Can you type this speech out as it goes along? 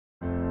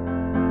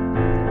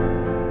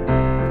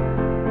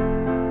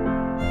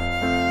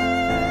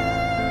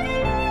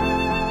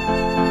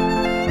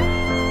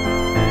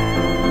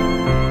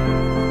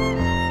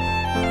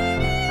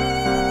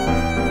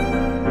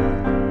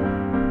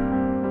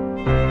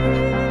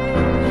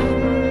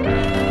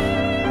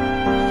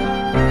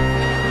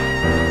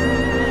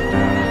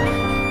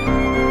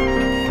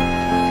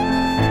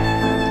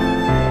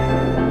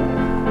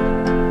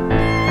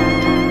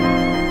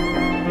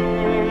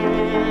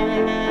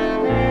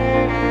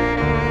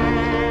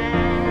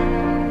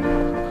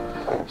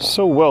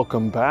So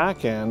welcome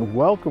back and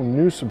welcome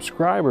new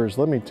subscribers.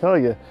 Let me tell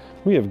you,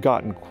 we have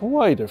gotten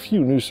quite a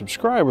few new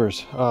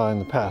subscribers in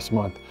the past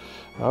month.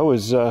 I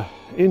was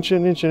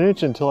inching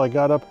until I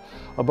got up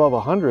above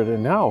 100,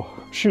 and now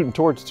I'm shooting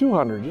towards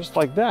 200, just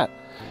like that.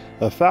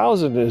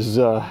 1,000 is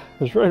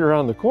right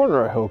around the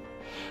corner, I hope.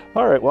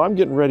 All right, well, I'm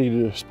getting ready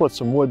to split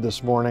some wood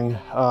this morning.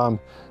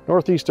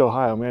 Northeast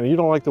Ohio, man, you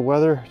don't like the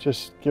weather?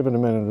 Just give it a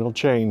minute, it'll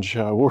change.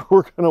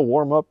 We're gonna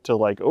warm up to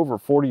like over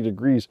 40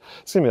 degrees.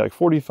 It's gonna be like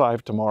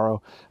 45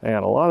 tomorrow.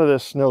 And a lot of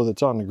this snow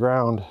that's on the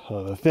ground,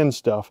 the thin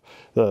stuff,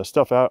 the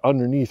stuff out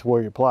underneath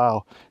where you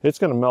plow, it's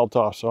gonna melt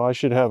off. So I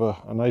should have a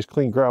nice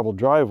clean gravel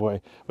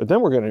driveway. But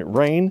then we're gonna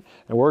rain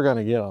and we're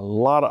gonna get a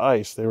lot of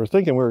ice. They were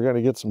thinking we were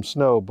gonna get some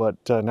snow, but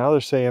now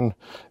they're saying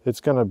it's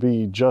gonna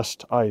be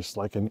just ice,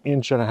 like 1.5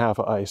 inches of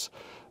ice.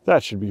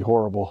 That should be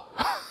horrible.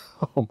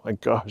 Oh my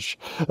gosh,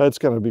 that's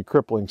going to be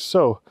crippling.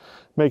 So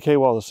make hay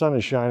while the sun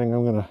is shining.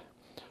 I'm going to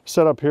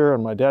set up here,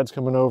 and my dad's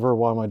coming over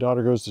while my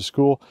daughter goes to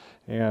school,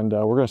 and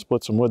we're going to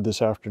split some wood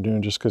this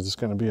afternoon just because it's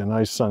going to be a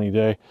nice sunny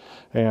day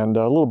and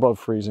a little above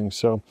freezing.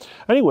 So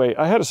anyway,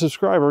 I had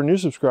a new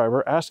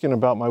subscriber asking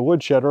about my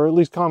woodshed, or at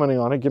least commenting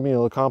on it, give me a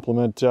little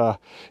compliment.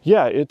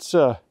 Yeah, it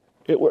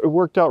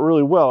worked out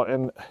really well.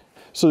 And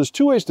so there's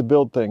two ways to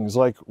build things.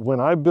 Like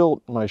when I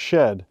built my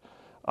shed,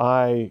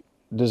 I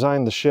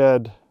designed the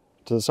shed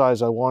to the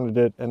size I wanted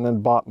it and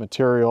then bought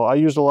material. I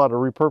used a lot of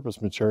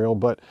repurposed material,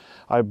 but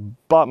I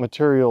bought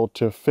material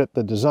to fit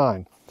the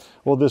design.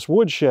 Well, this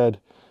woodshed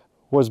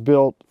was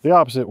built the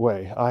opposite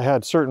way. I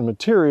had certain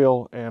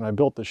material and I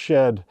built the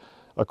shed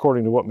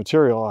according to what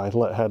material I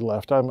had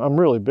left. I'm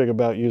really big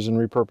about using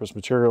repurposed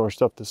material or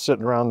stuff that's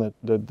sitting around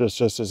that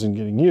just isn't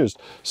getting used.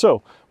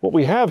 So what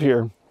we have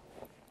here,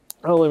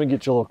 oh, let me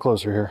get you a little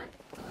closer here.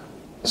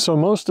 So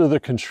most of the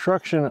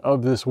construction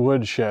of this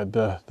woodshed,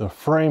 the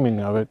framing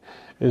of it,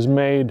 is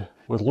made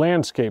with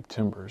landscape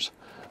timbers.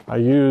 I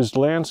used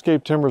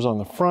landscape timbers on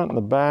the front and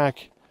the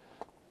back.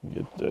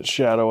 Get the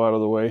shadow out of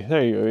the way.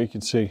 There you go, you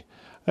can see.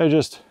 They're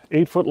just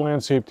 8-foot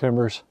landscape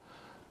timbers.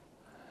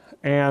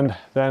 And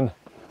then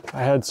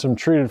I had some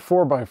treated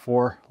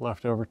 4x4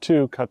 left over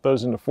too, cut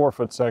those into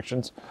 4-foot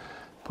sections,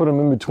 put them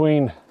in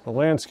between the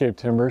landscape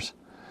timbers,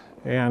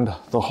 and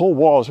the whole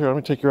walls here. Let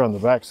me take you around the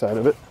back side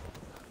of it.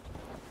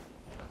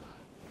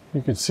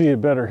 You can see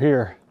it better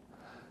here.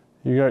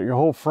 You got your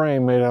whole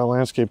frame made out of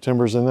landscape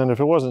timbers, and then if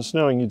it wasn't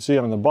snowing, you'd see it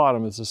on the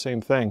bottom. It's the same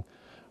thing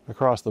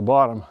across the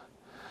bottom.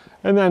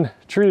 And then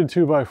treated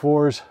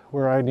 2x4s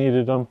where I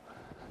needed them,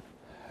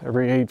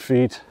 every 8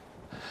 feet.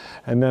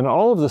 And then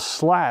all of the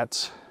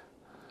slats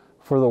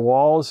for the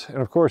walls, and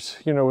of course,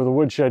 you know, with a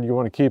woodshed, you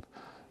want to keep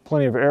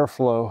plenty of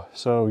airflow,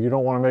 so you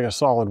don't want to make a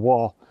solid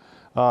wall.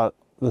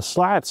 The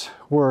slats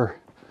were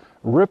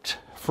ripped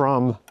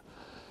from,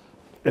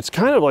 it's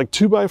kind of like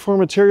 2x4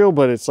 material,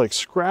 but it's like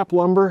scrap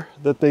lumber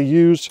that they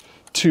use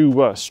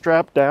to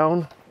strap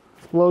down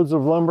loads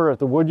of lumber at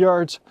the wood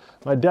yards.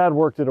 My dad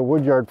worked at a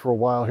wood yard for a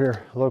while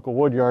here, a local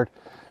wood yard,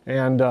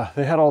 and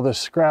they had all this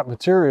scrap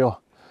material,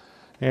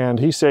 and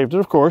he saved it,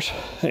 of course,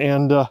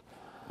 and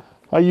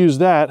I used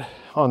that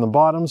on the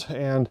bottoms,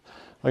 and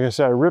like I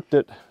said, I ripped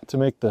it to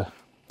make the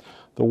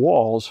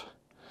walls,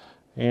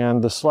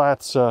 and the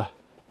slats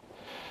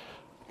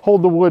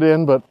hold the wood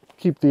in, but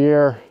keep the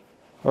air,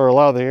 or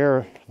allow the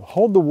air,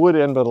 hold the wood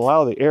in, but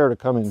allow the air to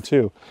come in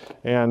too.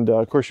 And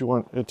of course you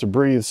want it to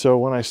breathe. So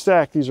when I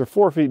stack, these are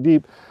 4 feet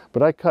deep,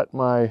 but I cut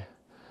my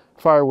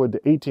firewood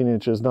to 18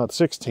 inches, not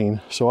 16.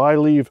 So I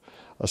leave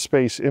a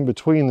space in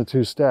between the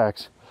two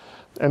stacks.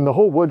 And the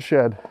whole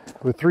woodshed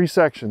with 3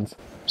 sections.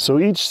 So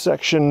each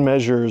section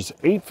measures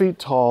 8 feet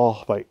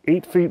tall by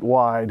 8 feet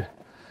wide,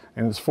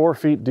 and it's 4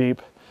 feet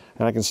deep.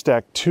 And I can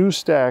stack 2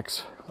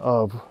 stacks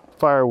of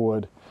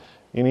firewood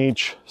in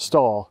each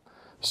stall.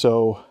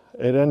 So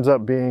it ends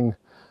up being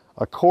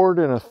a cord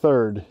and a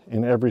third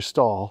in every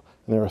stall.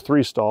 And there are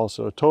 3 stalls,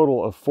 so a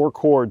total of 4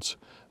 cords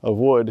of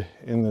wood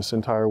in this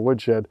entire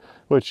woodshed,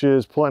 which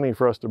is plenty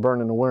for us to burn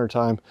in the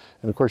wintertime.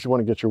 And of course you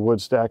want to get your wood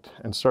stacked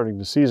and starting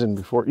to season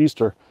before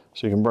Easter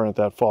so you can burn it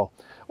that fall,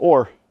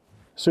 or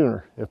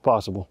sooner if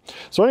possible.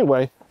 So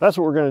anyway, that's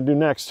what we're going to do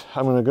next.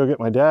 I'm going to go get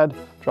my dad,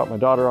 drop my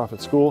daughter off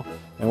at school,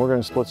 and we're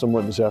going to split some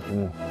wood this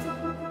afternoon.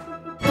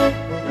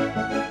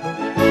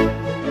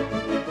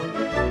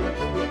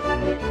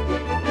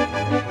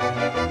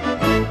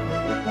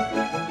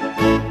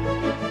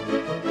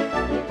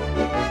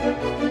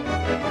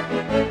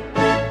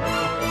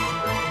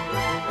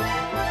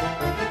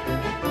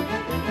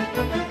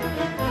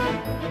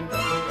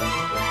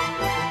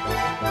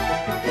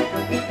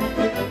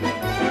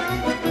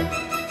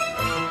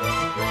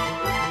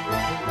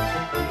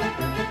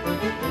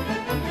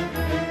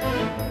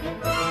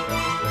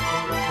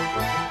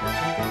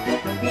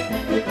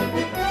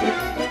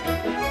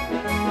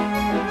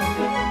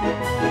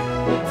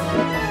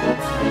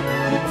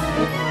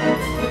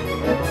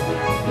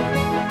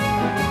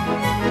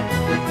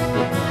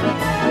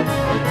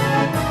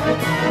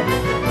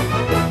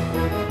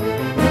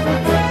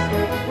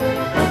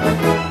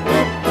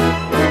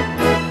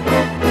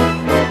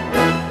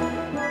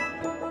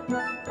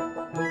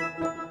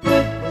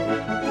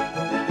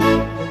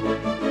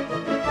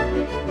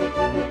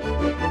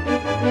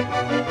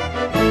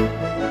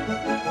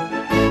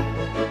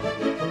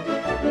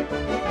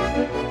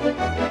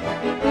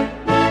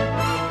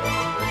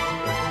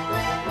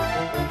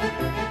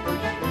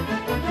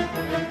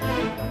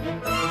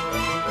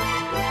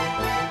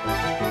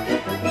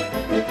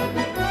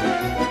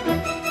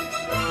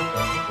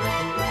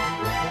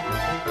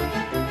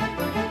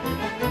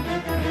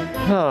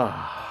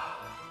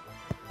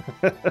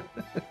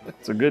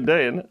 It's a good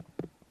day, isn't it?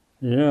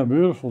 Yeah,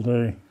 beautiful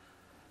day.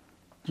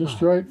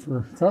 Just right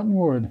for cutting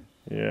wood.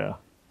 Yeah.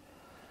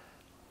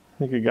 I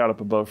think it got up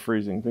above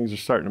freezing. Things are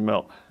starting to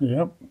melt.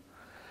 Yep.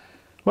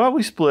 Well,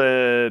 we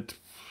split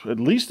at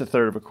least a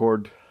third of a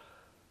cord.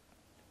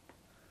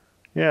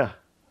 Yeah.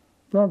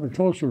 Probably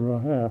closer to a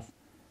half.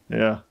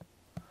 Yeah.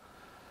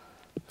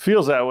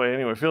 Feels that way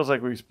anyway. Feels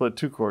like we split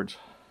 2 cords.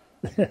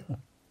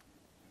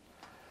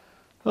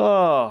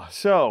 Oh,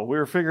 so we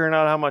were figuring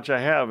out how much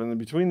I have, and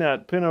between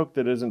that pin oak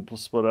that isn't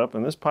split up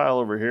and this pile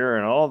over here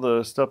and all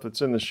the stuff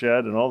that's in the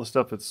shed and all the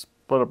stuff that's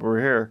split up over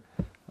here,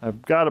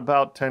 I've got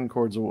about 10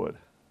 cords of wood.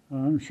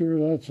 I'm sure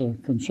that's a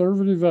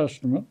conservative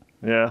estimate.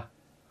 Yeah.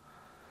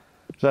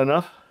 Is that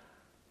enough?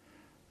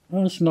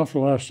 That's enough to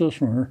last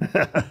this winter.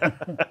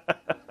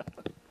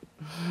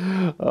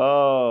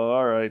 Oh,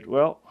 all right.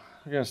 Well,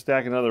 we're going to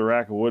stack another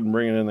rack of wood and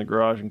bring it in the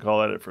garage and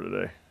call that it for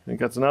today. Think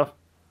that's enough?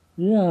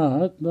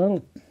 Yeah,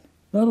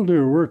 that'll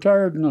do. We're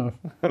tired enough.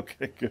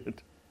 Okay,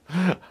 good.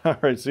 All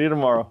right, see you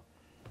tomorrow.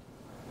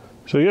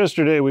 So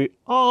yesterday we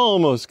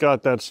almost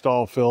got that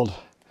stall filled.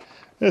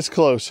 It's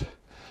close.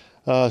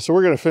 So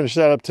we're going to finish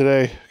that up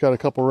today. Got a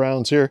couple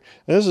rounds here.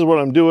 And this is what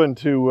I'm doing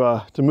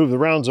to move the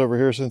rounds over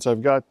here since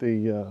I've got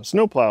the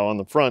snowplow on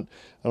the front.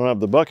 I don't have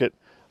the bucket.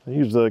 I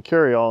use the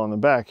carryall on the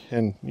back,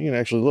 and you can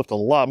actually lift a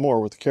lot more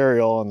with the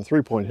carryall on the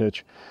 3-point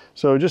hitch.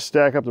 So just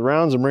stack up the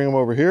rounds and bring them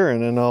over here,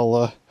 and then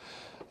I'll,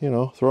 you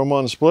know, throw them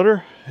on the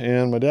splitter,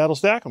 and my dad will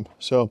stack them.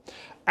 So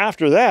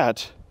after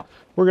that,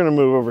 we're going to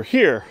move over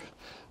here.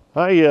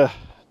 I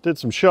did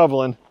some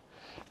shoveling,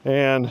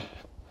 and I'm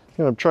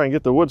going to try and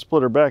get the wood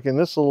splitter back in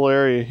this little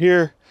area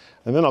here,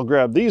 and then I'll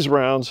grab these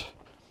rounds,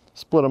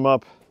 split them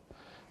up,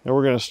 and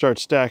we're going to start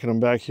stacking them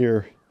back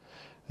here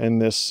in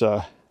this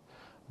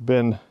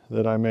bin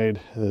that I made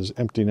is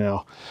empty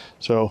now.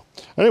 So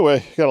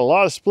anyway, got a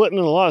lot of splitting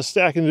and a lot of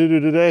stacking to do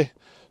today.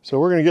 So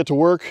we're gonna get to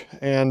work,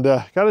 and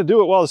got to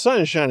do it while the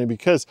sun is shining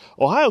because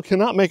Ohio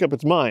cannot make up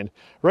its mind.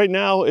 Right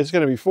now it's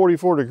gonna be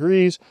 44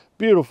 degrees,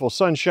 beautiful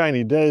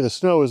sunshiny day. The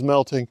snow is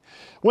melting.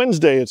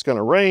 Wednesday it's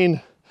gonna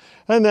rain.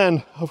 And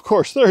then of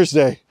course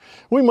Thursday,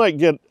 we might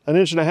get 1.5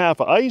 inches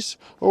of ice,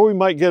 or we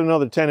might get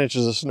another 10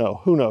 inches of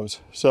snow. Who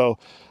knows? So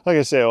like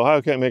I say,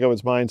 Ohio can't make up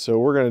its mind. So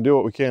we're gonna do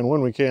what we can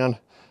when we can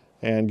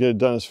and get it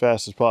done as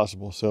fast as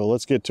possible. So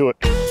let's get to it.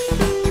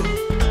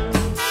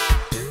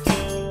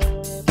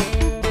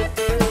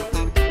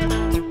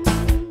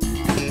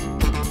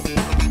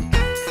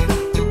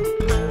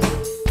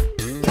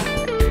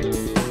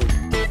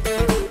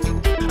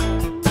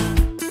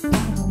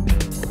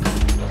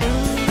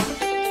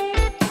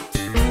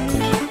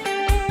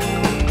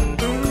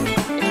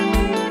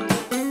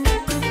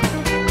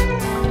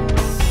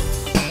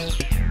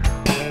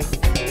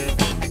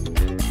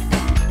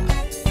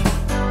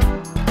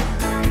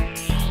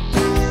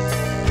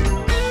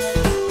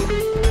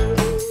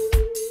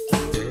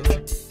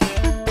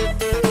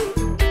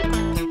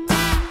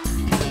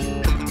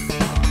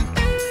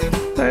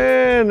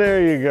 And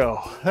there you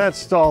go. That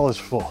stall is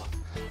full.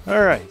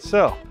 All right,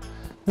 so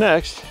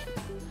next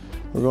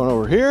we're going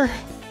over here.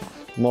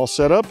 I'm all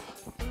set up.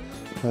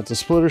 Got the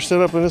splitter set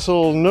up in this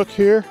little nook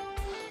here.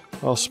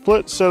 I'll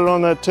split, set it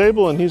on that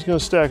table, and he's going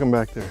to stack them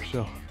back there.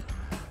 So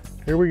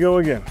here we go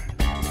again.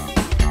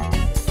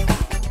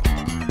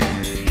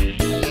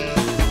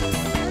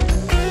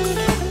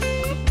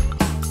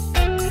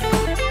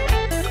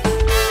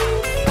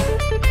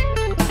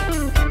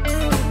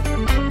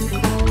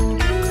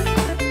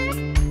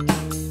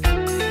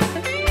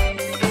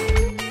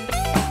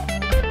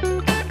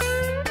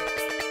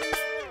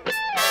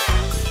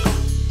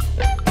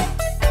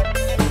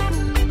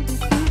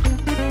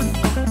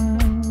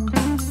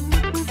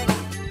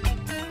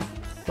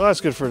 Well,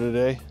 that's good for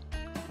today.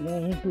 Yeah, I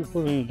think we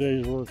put in a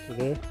day's work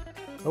today.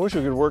 I wish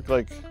we could work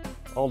like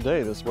all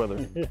day this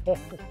weather. Yeah.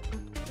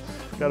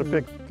 Gotta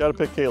pick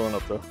Kaylin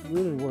up though.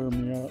 Really wear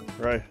me out.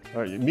 Right.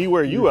 All right. Me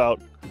wear you out.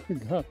 We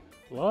got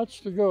lots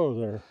to go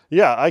there.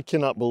 Yeah, I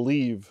cannot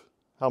believe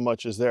how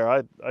much is there.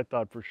 I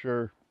thought for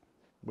sure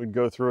we'd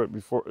go through it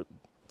before.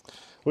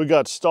 We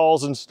got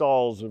stalls and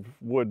stalls of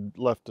wood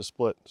left to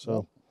split.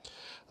 So,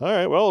 all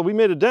right. Well, we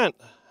made a dent.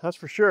 That's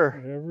for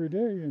sure. Every day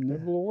you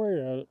nibble away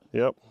at it.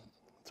 Yep.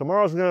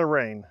 Tomorrow's going to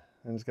rain,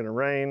 and it's going to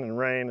rain and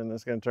rain, and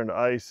it's going to turn to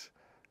ice.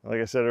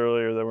 Like I said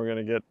earlier, then we're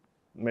going to get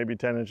maybe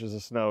 10 inches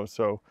of snow.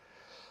 So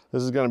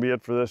this is going to be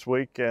it for this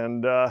week.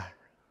 And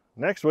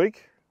next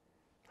week,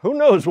 who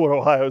knows what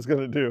Ohio's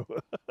going to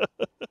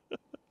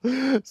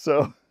do.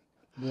 So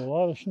There'll be a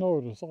lot of snow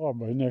to thaw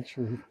by next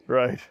week.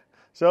 right.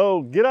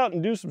 So get out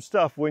and do some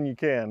stuff when you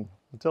can.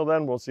 Until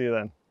then, we'll see you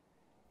then.